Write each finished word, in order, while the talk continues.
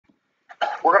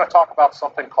We're going to talk about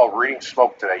something called reading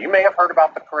smoke today. You may have heard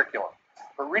about the curriculum,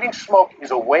 but reading smoke is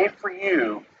a way for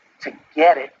you to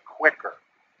get it quicker,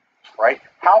 right?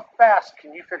 How fast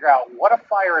can you figure out what a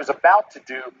fire is about to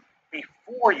do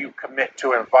before you commit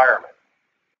to an environment?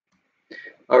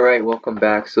 All right, welcome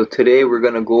back. So today we're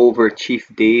going to go over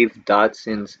Chief Dave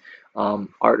Dodson's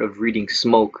art of reading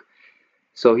smoke.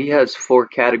 So he has 4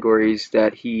 categories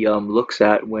that he looks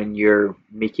at when you're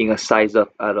making a size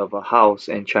up out of a house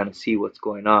and trying to see what's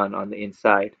going on the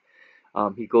inside.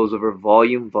 He goes over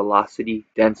volume, velocity,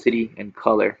 density, and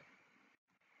color.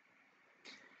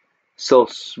 So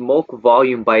smoke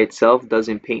volume by itself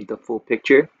doesn't paint the full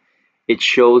picture. It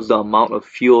shows the amount of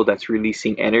fuel that's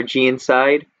releasing energy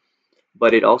inside,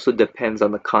 but it also depends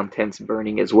on the contents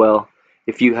burning as well.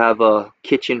 If you have a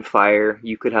kitchen fire,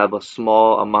 you could have a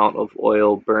small amount of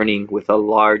oil burning with a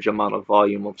large amount of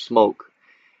volume of smoke.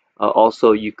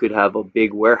 Also, you could have a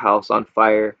big warehouse on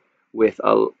fire with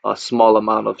a small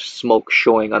amount of smoke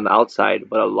showing on the outside,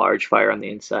 but a large fire on the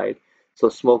inside. So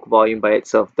smoke volume by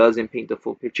itself doesn't paint the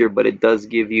full picture, but it does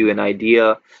give you an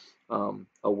idea.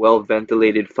 A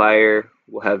well-ventilated fire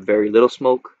will have very little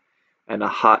smoke, and a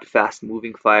hot,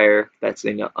 fast-moving fire that's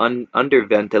in an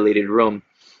under-ventilated room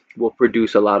will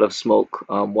produce a lot of smoke.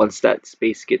 Once that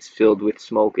space gets filled with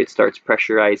smoke, it starts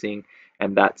pressurizing,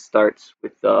 and that starts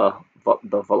with the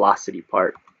velocity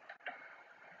part.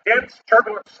 Dense,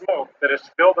 turbulent smoke that has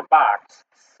filled a box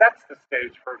sets the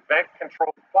stage for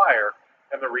vent-controlled fire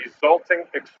and the resulting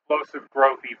explosive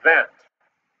growth event.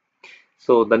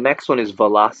 So the next one is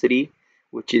velocity,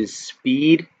 which is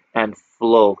speed and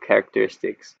flow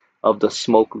characteristics of the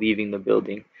smoke leaving the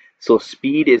building. So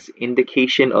speed is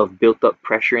indication of built up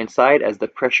pressure inside. As the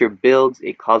pressure builds,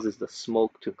 it causes the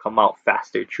smoke to come out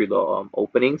faster through the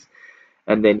openings.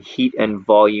 And then heat and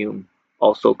volume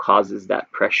also causes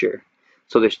that pressure.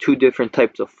 So there's 2 different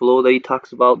types of flow that he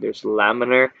talks about. There's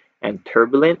laminar and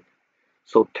turbulent.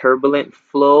 So turbulent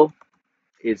flow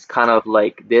is kind of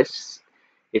like this.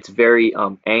 It's very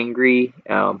angry.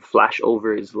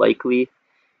 Flashover is likely.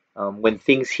 When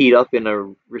things heat up in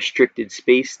a restricted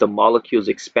space, the molecules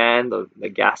expand, the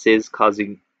gases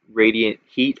causing radiant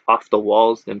heat off the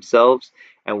walls themselves.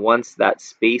 And once that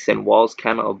space and walls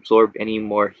cannot absorb any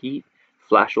more heat,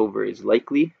 flashover is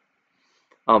likely.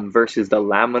 Versus the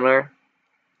laminar,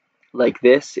 like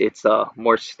this, it's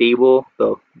more stable.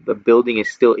 The building is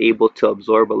still able to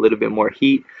absorb a little bit more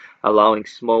heat, allowing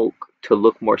smoke to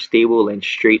look more stable and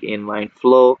straight inline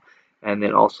flow, and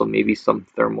then also maybe some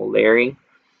thermal layering.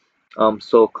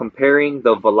 So comparing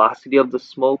the velocity of the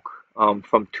smoke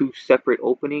from 2 separate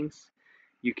openings,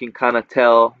 you can kind of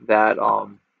tell that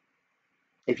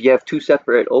if you have 2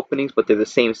 separate openings but they're the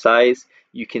same size,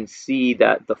 you can see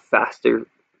that the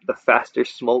faster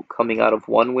smoke coming out of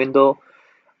one window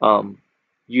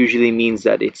usually means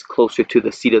that it's closer to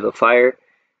the seat of the fire,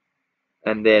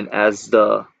 and then as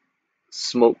the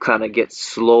smoke kind of gets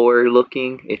slower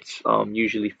looking, it's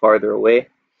usually farther away.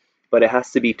 But it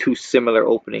has to be 2 similar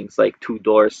openings, like 2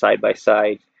 doors side by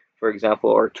side, for example,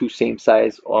 or 2 same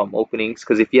size openings.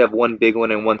 Because if you have one big one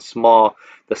and one small,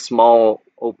 the small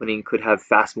opening could have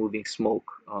fast moving smoke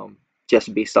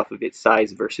just based off of its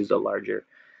size versus the larger.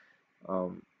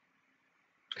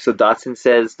 So Dodson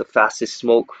says the fastest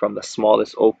smoke from the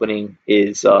smallest opening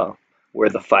is where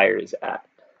the fire is at.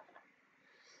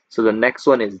 So the next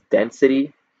one is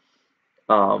density.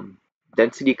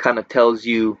 Density kind of tells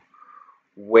you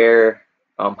where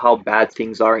how bad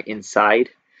things are inside.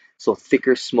 So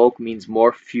thicker smoke means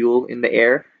more fuel in the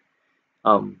air,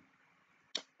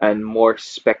 and more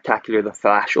spectacular the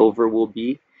flashover will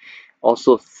be.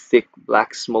 Also, thick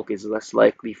black smoke is less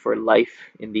likely for life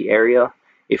in the area.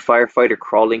 A firefighter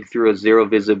crawling through a zero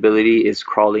visibility is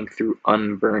crawling through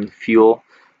unburned fuel.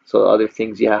 So other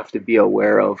things you have to be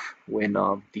aware of when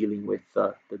dealing with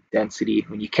the density,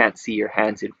 when you can't see your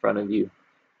hands in front of you.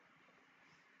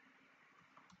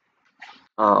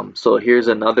 So here's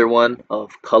another one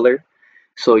of color.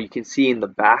 So you can see in the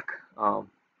back,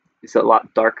 it's a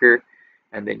lot darker,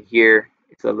 and then here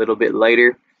it's a little bit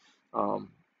lighter.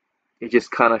 It just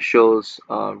kind of shows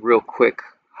real quick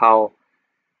how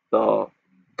the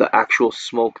actual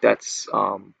smoke that's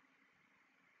on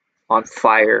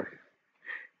fire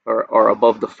or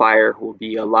above the fire will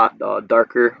be a lot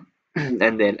darker,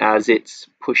 and then as it's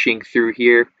pushing through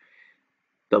here,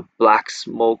 the black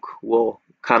smoke will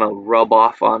kind of rub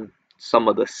off on some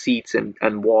of the seats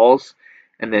and walls,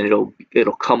 and then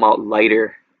it'll come out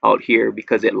lighter out here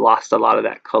because it lost a lot of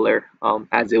that color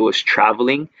as it was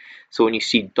traveling. So when you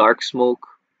see dark smoke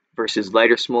versus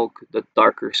lighter smoke, the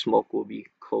darker smoke will be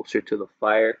closer to the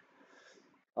fire.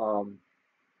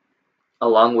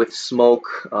 Along with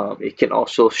smoke, it can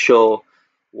also show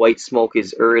white smoke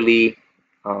is early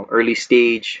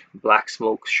stage. Black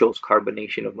smoke shows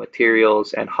carbonation of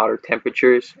materials and hotter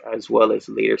temperatures, as well as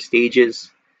later stages.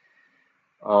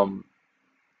 Um,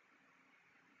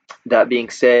 that being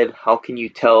said, how can you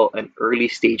tell an early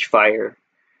stage fire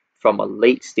from a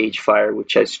late stage fire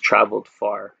which has traveled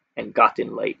far and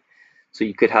gotten light? So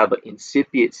you could have an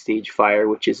incipient stage fire,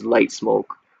 which is light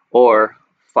smoke, or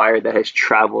fire that has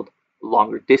traveled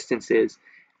longer distances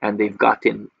and they've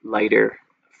gotten lighter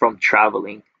from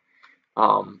traveling.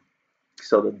 Um,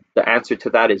 so the answer to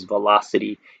that is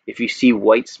velocity. If you see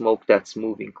white smoke that's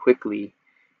moving quickly,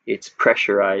 it's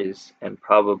pressurized and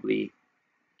probably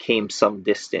came some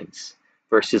distance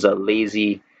versus a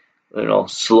lazy,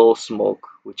 slow smoke,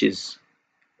 which is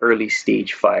early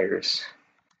stage fires.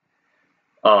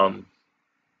 Um,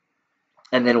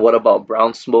 and then what about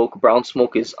brown smoke? Brown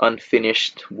smoke is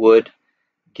unfinished wood,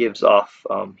 gives off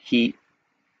heat,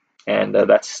 and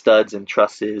that's studs and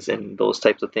trusses and those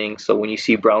types of things. So when you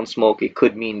see brown smoke, it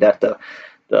could mean that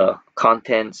the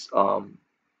contents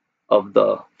of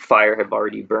the fire have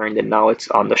already burned, and now it's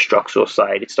on the structural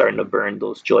side. It's starting to burn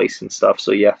those joists and stuff.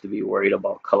 So you have to be worried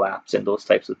about collapse and those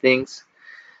types of things.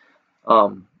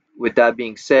 With that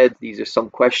being said, these are some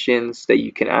questions that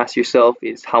you can ask yourself: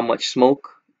 is how much smoke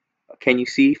can you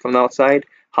see from the outside?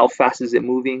 How fast is it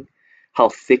moving? How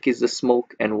thick is the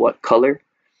smoke and what color?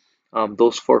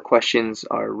 Those four questions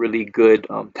are really good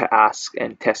to ask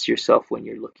and test yourself when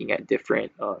you're looking at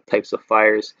different types of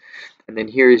fires. And then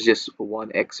here is just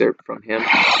one excerpt from him.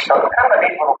 So it's kind of a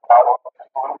neat little problem,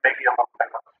 maybe a little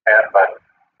bit of a span, but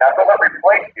that doesn't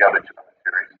replace the other two in the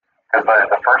series because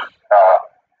the first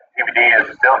DVD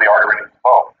is still the art of reading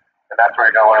smoke, and that's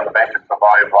where you're going to learn the basics of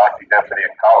volume, velocity, density,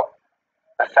 and color.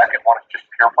 The second one is just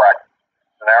pure practice,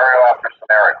 scenario after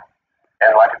scenario.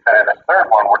 And like I said, in this third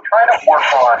one, we're trying to work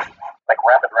on like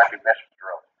rapid recognition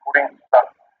drills, putting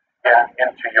stuff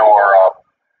into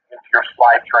your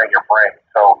slide tray in your brain.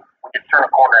 So when you turn a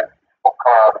corner and people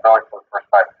come out of the building for the first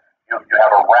time, you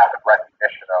have a rapid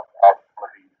recognition of some of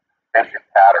these basic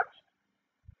patterns.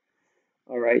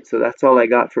 All right, so that's all I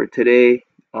got for today.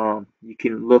 You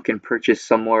can look and purchase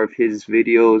some more of his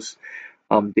videos.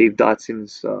 Dave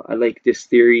Dodson's, I like this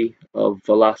theory of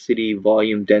velocity,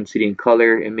 volume, density, and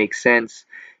color. It makes sense.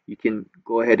 You can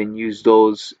go ahead and use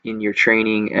those in your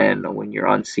training and when you're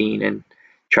on scene and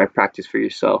try practice for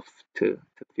yourself to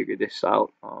figure this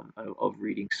out of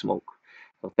reading smoke.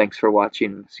 So thanks for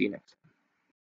watching. See you next time.